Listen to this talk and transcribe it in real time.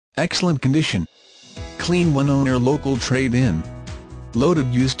Excellent condition. Clean one-owner local trade-in. Loaded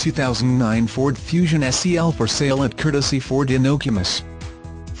used 2009 Ford Fusion SEL for sale at Courtesy Ford in Okemos.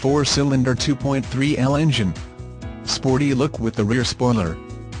 4-cylinder 2.3L engine. Sporty look with the rear spoiler.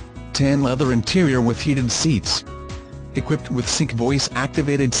 Tan leather interior with heated seats. Equipped with Sync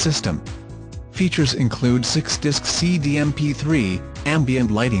voice-activated system. Features include 6-disc CD MP3,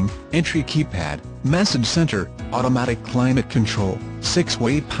 ambient lighting, entry keypad, message center, automatic climate control,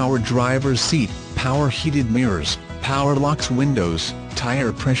 6-way power driver's seat, power heated mirrors, power locks windows,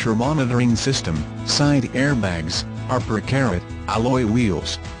 tire pressure monitoring system, side airbags, upper carrot, alloy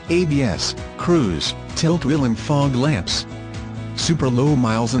wheels, ABS, cruise, tilt wheel and fog lamps. Super low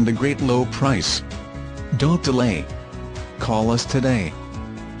miles and a great low price. Don't delay. Call us today.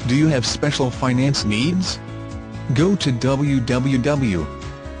 Do you have special finance needs? Go to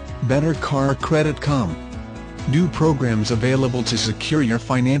www.bettercarcredit.com. New programs available to secure your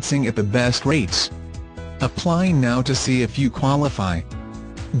financing at the best rates. Apply now to see if you qualify.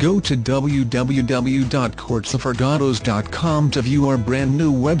 Go to www.courtsoforgatos.com to view our brand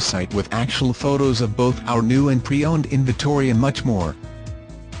new website with actual photos of both our new and pre-owned inventory and much more.